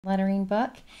lettering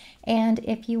book, and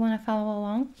if you want to follow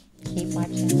along, keep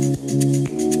watching.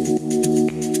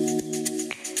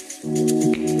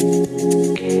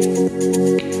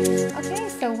 Okay,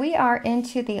 so we are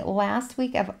into the last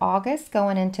week of August,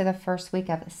 going into the first week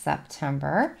of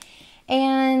September,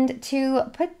 and to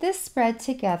put this spread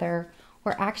together,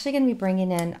 we're actually going to be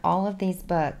bringing in all of these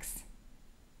books.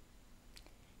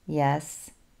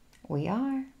 Yes, we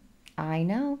are. I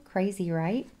know, crazy,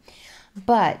 right?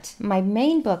 But my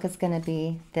main book is going to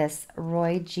be this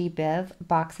Roy G. Biv,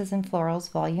 Boxes and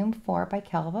Florals, Volume 4 by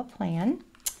Kelva Plan.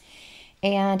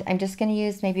 And I'm just going to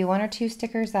use maybe one or two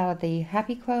stickers out of the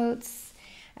Happy Quotes.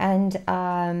 And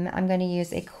I'm going to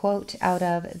use a quote out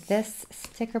of this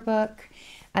sticker book.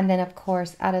 And then, of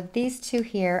course, out of these two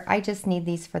here, I just need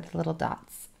these for the little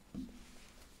dots.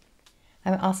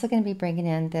 I'm also going to be bringing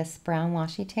in this brown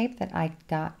washi tape that I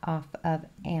got off of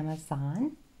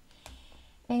Amazon.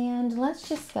 And let's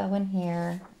just go in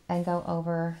here and go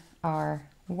over our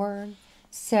word.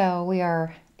 So we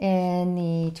are in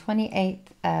the 28th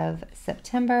of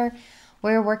September.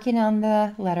 We're working on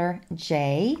the letter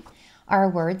J. Our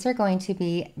words are going to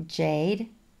be Jade,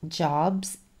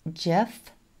 Jobs,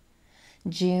 Jiff,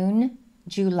 June,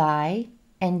 July,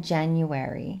 and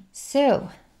January. So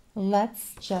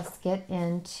let's just get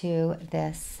into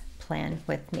this plan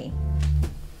with me.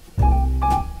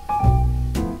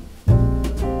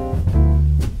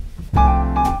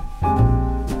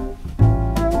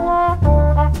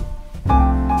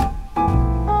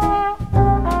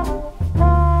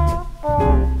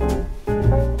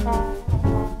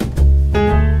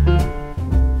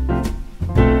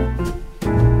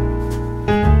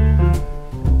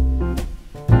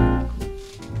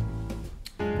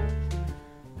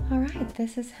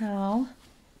 This is how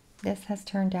this has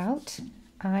turned out.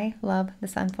 I love the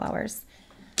sunflowers.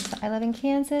 So I live in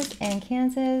Kansas, and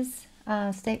Kansas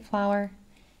state flower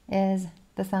is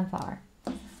the sunflower.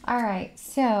 All right,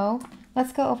 so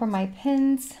let's go over my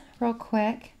pins real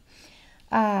quick.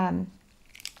 I've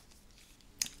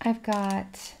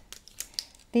got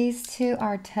these two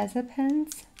Arteza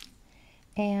pins,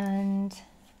 and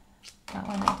that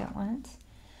one I don't want.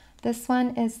 This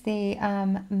one is the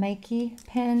Makey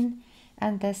pin,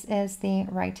 and this is the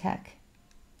Rytec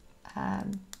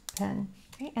pen.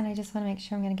 Okay, and I just want to make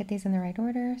sure I'm going to get these in the right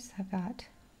order. So I've got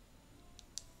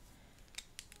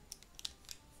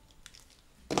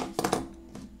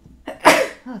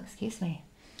oh, excuse me.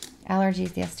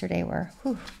 Allergies yesterday were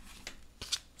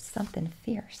something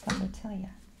fierce, let me tell you.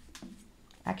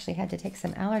 Actually had to take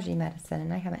some allergy medicine,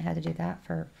 and I haven't had to do that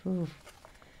for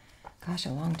gosh,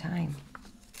 a long time.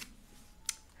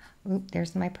 Oop,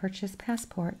 there's my purchase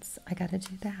passports. I got to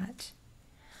do that.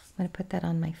 I'm going to put that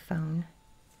on my phone.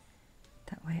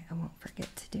 That way I won't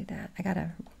forget to do that. I got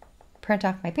to print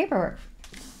off my paperwork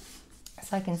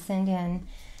so I can send in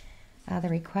the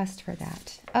request for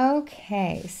that.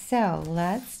 Okay, so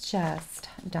let's just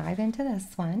dive into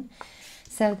this one.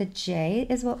 So the J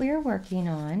is what we are working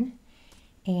on.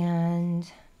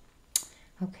 And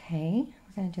okay,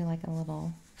 we're going to do like a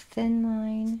little thin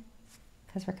line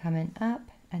because we're coming up.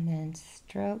 And then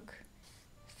stroke,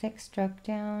 thick stroke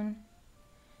down,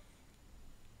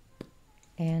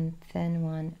 and thin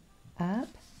one up.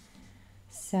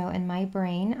 So in my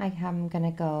brain, I'm going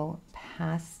to go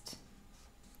past,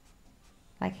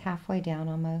 like halfway down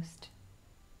almost.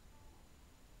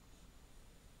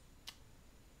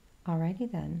 Alrighty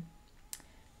then.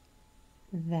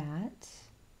 That.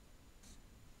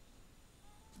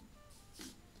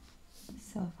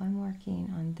 So if I'm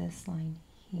working on this line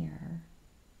here,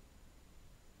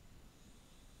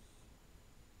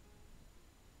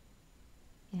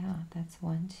 yeah, that's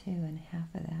 1, 2, and half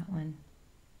of that one.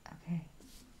 Okay.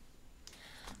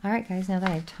 All right, guys, now that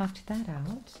I've talked that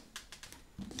out,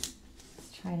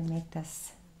 let's try to make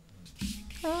this,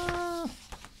 try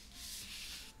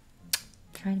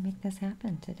to make this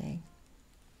happen today.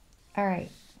 All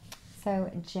right, so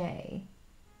J.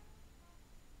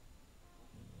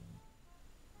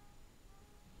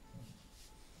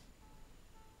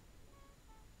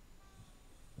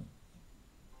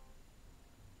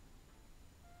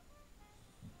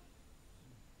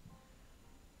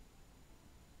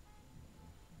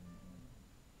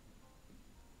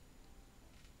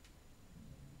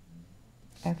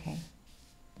 Okay,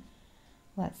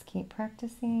 let's keep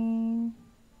practicing.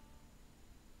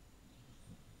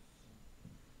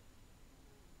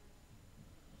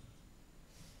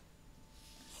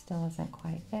 Still isn't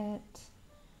quite it.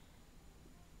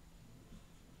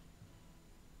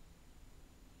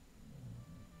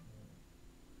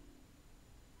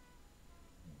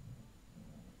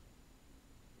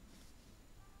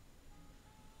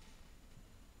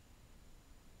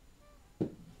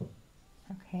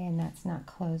 and that's not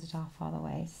closed off all the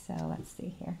way. So let's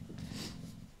see here.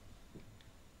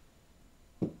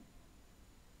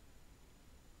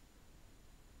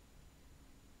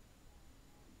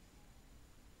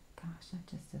 Gosh, that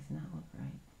just does not look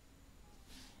right.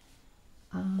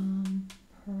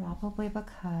 Probably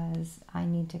because I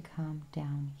need to come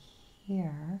down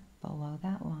here below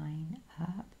that line,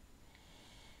 up,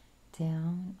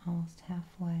 down almost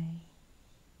halfway,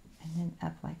 and then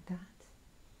up like that.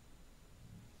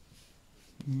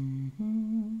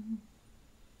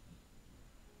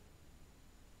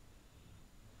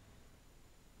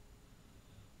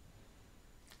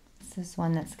 This is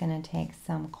one that's going to take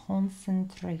some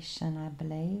concentration, I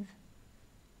believe.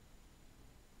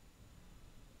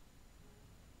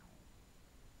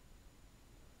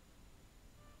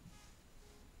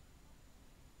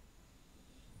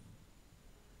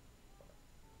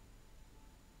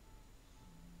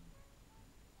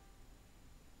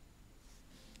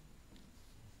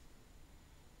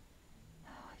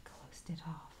 It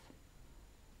off.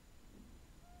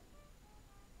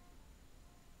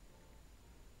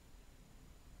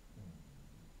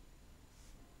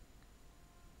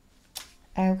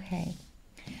 Okay,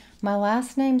 my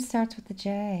last name starts with a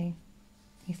J.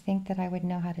 You think that I would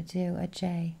know how to do a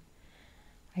J?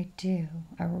 I do,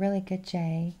 a really good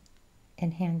J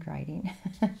in handwriting.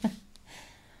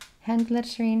 Hand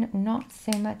lettering, not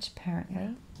so much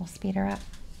apparently. We'll speed her up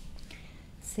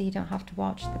so you don't have to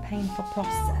watch the painful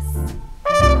process.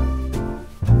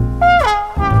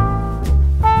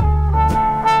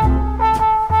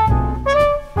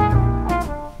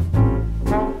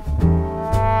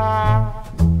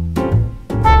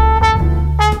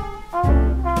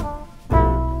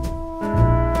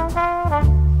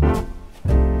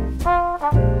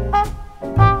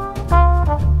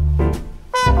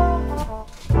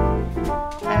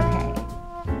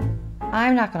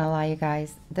 I'm not going to lie, you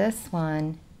guys. This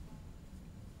one,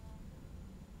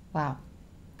 wow,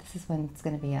 this is when it's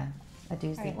going to be a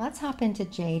doozy. All right, let's hop into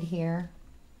Jade here.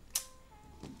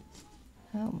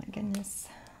 Oh my goodness.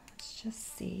 Let's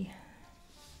just see.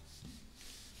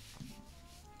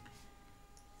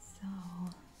 So,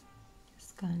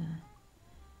 just gonna.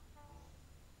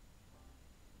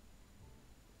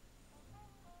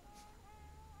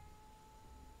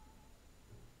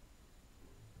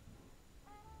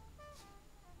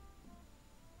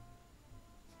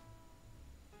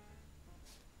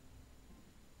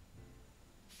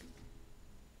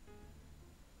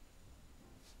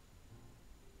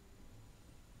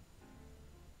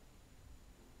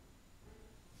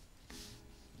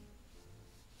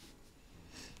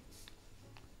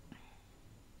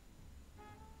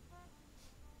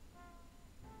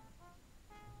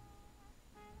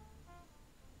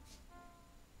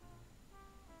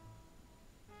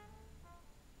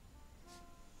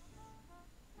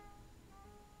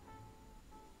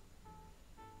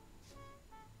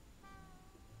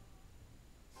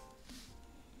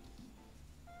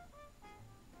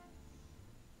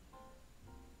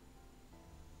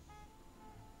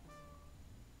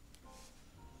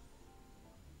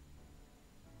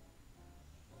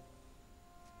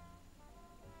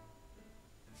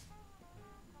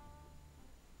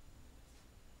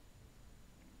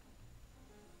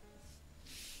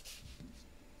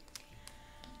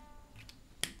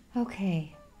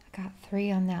 Okay, I got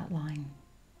 3 on that line.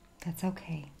 That's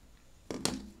okay.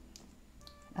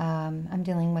 I'm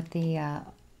dealing with the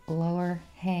lower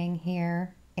hang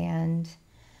here and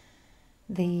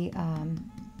the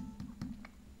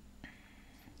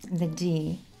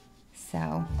D. So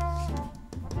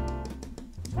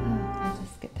I'll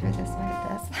just get through this one with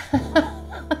this.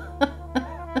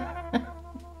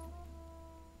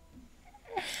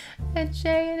 A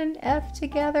J and an F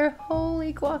together.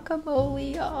 Holy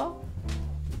guacamole, y'all.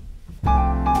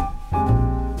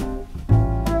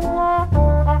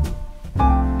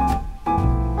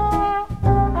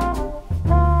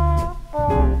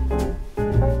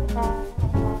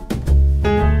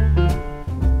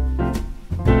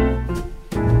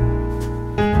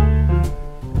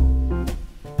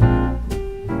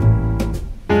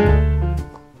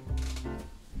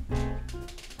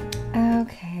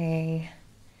 Okay.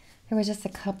 There was just a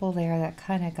couple there that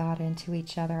kind of got into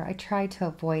each other. I tried to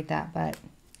avoid that, but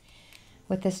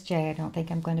with this J, I don't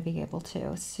think I'm going to be able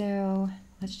to. So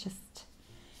let's just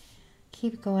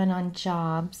keep going on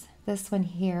jobs. This one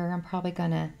here, I'm probably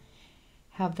going to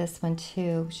have this one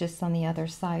too, just on the other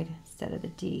side instead of the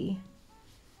D.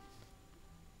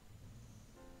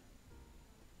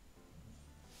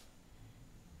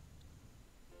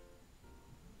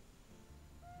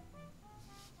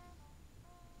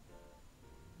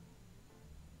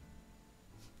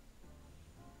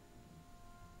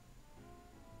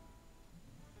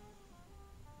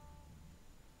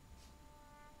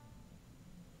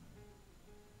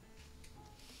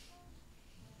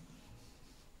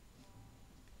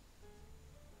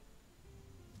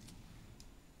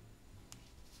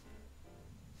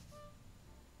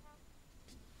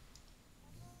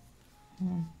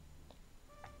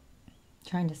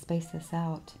 trying to space this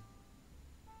out.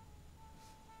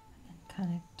 And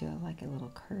kind of do it like a little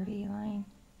curvy line.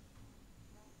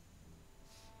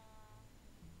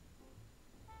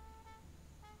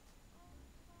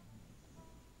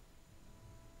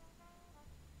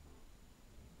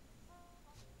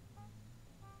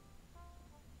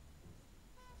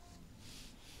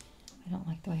 I don't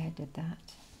like the way I did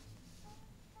that.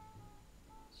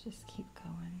 Let's just keep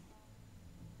going.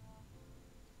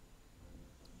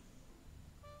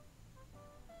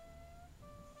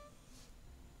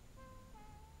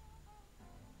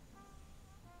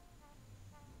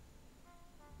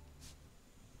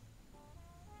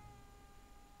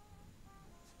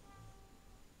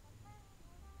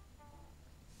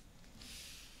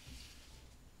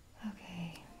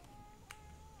 Okay.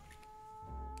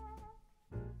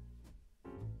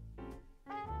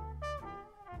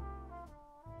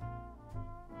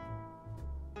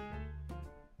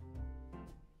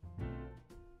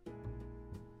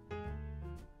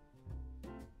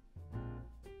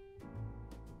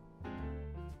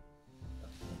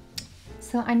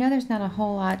 So I know there's not a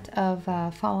whole lot of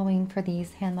following for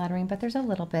these hand lettering, but there's a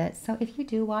little bit. So if you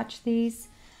do watch these,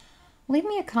 leave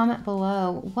me a comment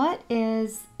below. What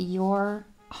is your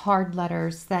hard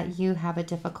letters that you have a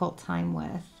difficult time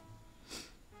with?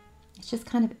 It's just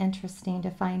kind of interesting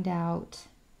to find out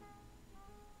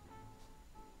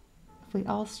if we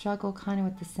all struggle kind of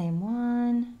with the same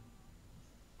one,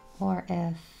 or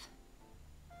if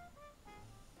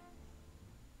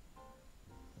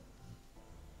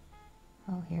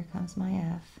oh, here comes my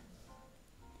F.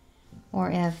 Or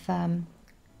if our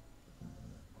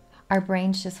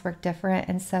brains just work different,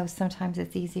 and so sometimes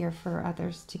it's easier for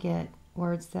others to get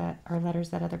words that are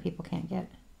letters that other people can't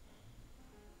get.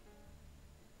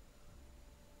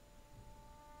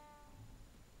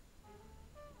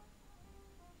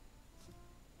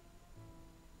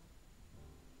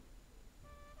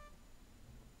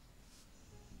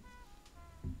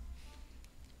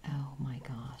 Oh my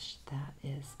gosh, that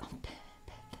is...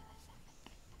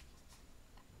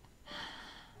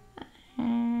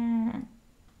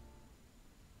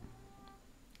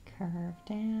 Curve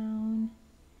down,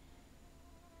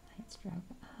 light stroke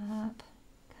up,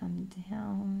 come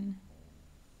down,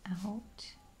 out.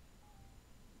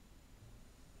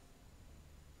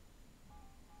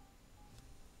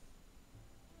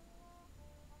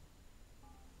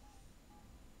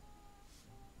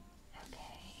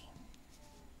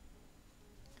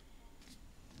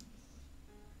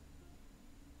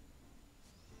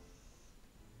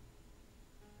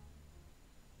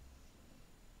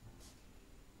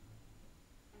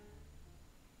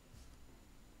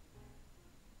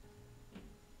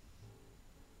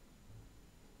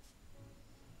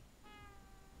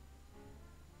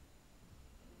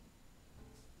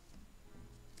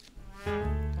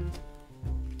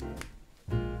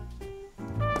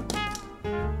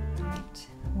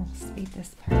 Speed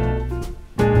this part up.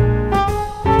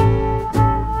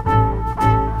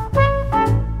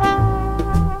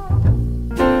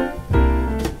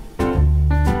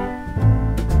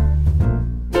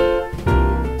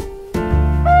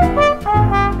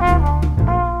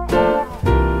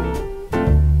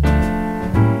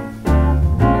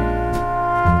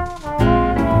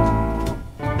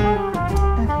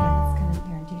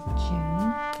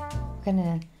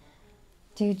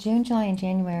 Do June, July, and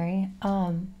January,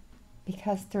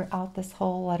 because throughout this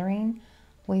whole lettering,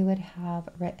 we would have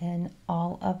written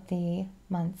all of the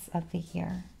months of the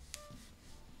year.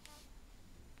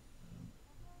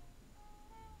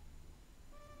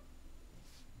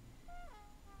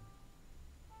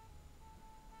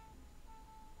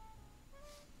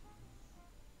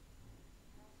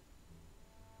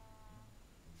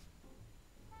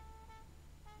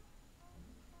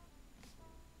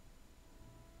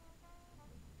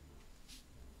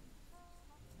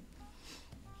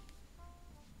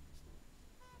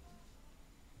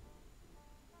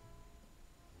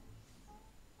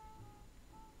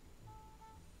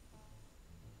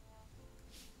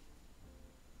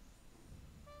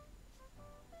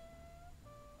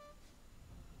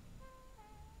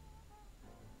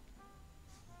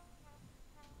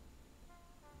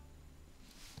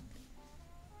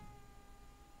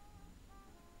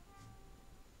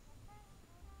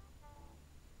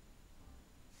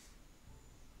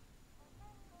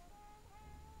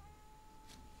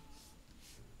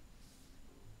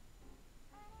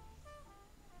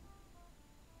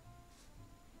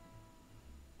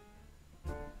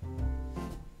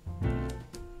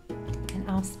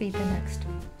 I'll speed the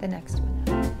next one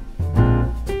up.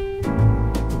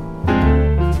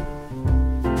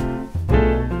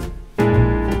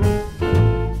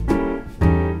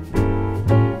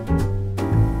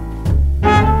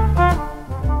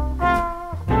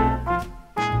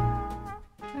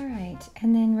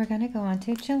 And then we're going to go on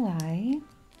to July.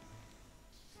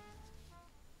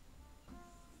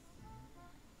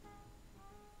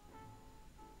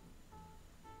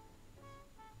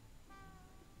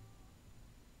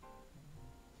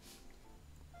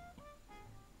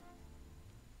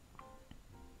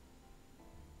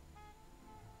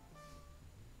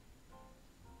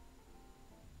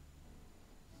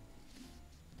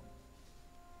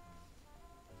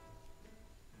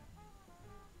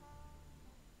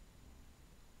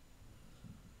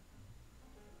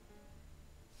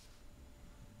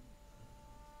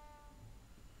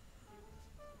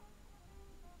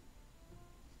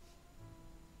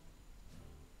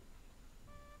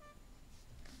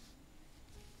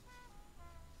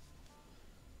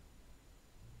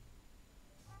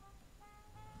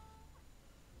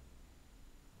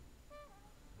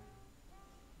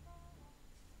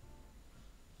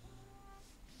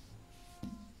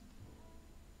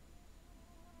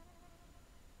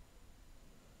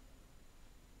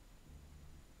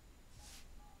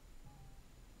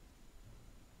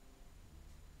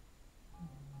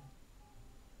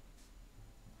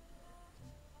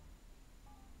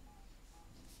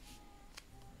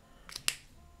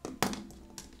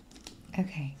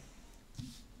 Okay.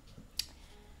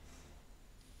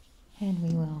 And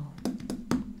we will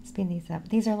speed these up.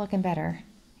 These are looking better.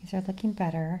 These are looking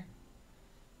better.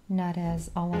 Not as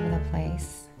all over the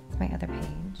place. It's my other page.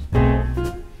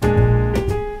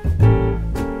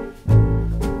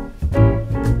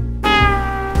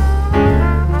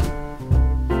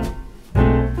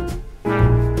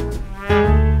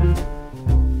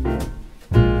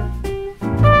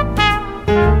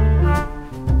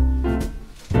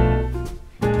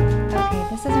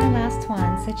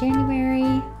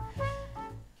 January,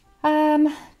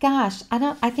 gosh,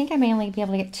 I think I may only be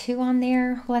able to get 2 on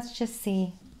there. Let's just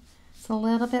see. It's a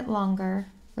little bit longer,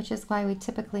 which is why we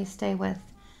typically stay with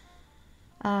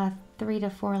 3 to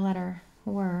 4 letter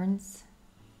words.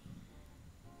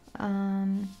 If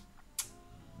I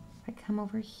come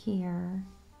over here,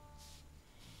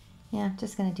 yeah, I'm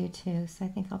just going to do 2, so I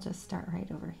think I'll just start right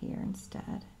over here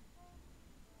instead.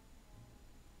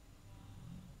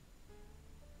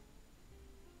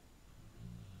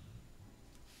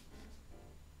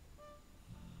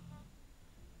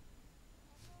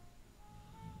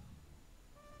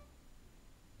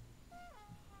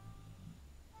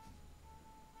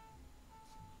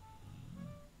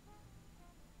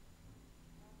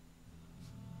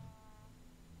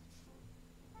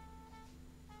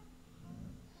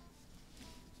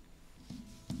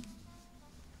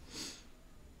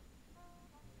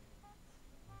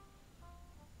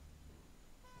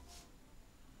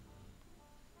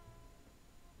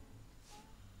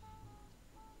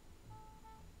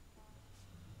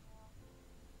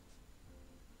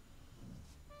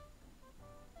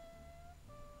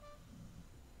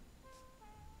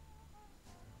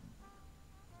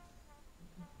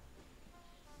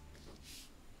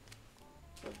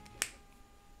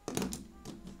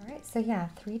 So yeah,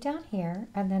 3 down here,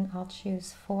 and then I'll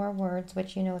choose 4 words,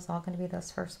 which you know is all going to be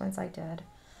those first ones I did.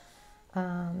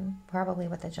 Probably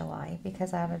with the July,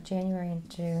 because out of January and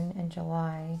June and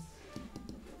July,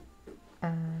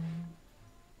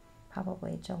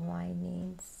 probably July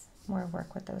needs more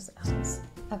work with those L's.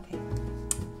 Okay,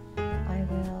 I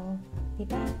will be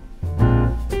back.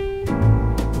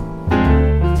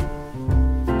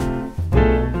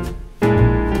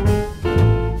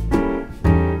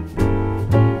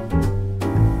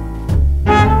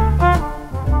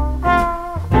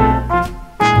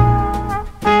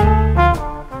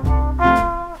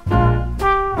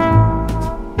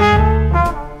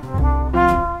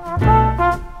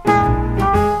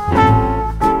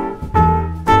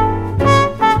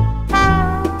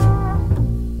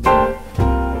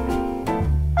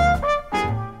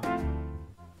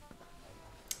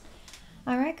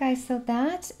 So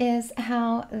that is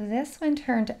how this one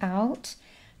turned out.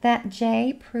 That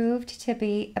J proved to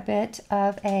be a bit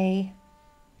of a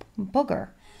booger.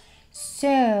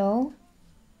 So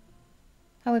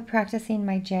I was practicing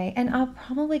my J, and I'm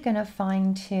probably going to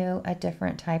find too a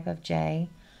different type of J.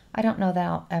 I don't know that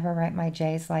I'll ever write my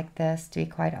J's like this, to be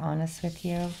quite honest with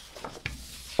you.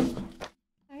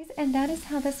 Guys, and that is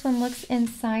how this one looks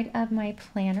inside of my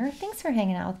planner. Thanks for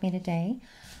hanging out with me today.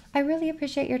 I really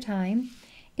appreciate your time.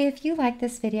 If you like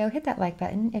this video, hit that like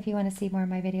button. If you want to see more of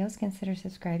my videos, consider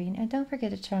subscribing. And don't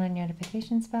forget to turn on your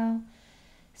notifications bell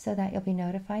so that you'll be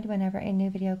notified whenever a new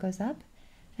video goes up.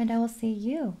 And I will see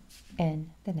you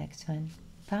in the next one.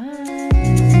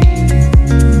 Bye!